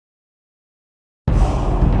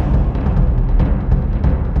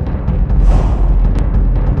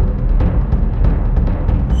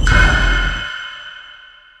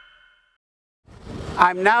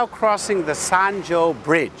I'm now crossing the Sanjo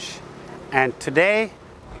Bridge, and today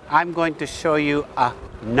I'm going to show you a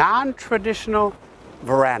non-traditional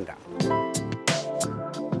veranda.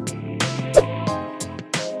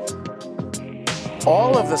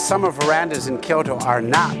 All of the summer verandas in Kyoto are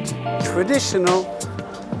not traditional.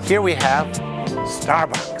 Here we have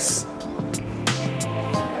Starbucks.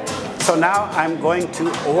 So now I'm going to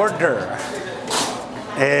order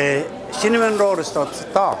cinnamon roll 1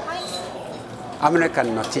つとアメリカ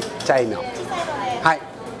ンのちっちゃいの。はい。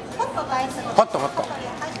ホットホット。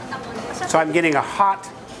So I'm getting a hot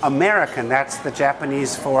American. That's the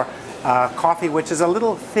Japanese for coffee, which is a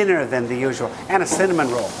little thinner than the usual, and a cinnamon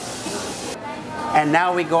roll. And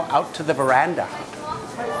now we go out to the veranda.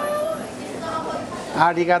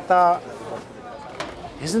 Arigato.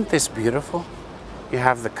 Isn't this beautiful? You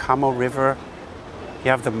have the Kamo River, you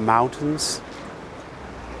have the mountains,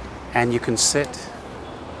 and you can sit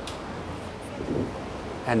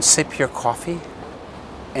and sip your coffee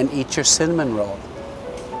and eat your cinnamon roll.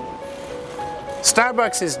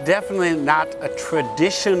 Starbucks is definitely not a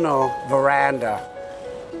traditional veranda,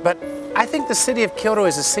 but I think the city of Kyoto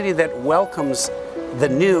is a city that welcomes the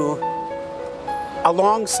new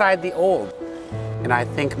alongside the old. And I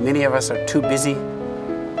think many of us are too busy.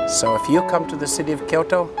 So if you come to the city of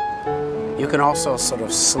Kyoto, you can also sort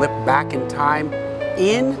of slip back in time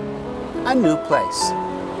in a new place.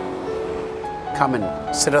 Come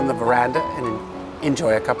and sit on the veranda and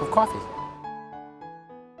enjoy a cup of coffee.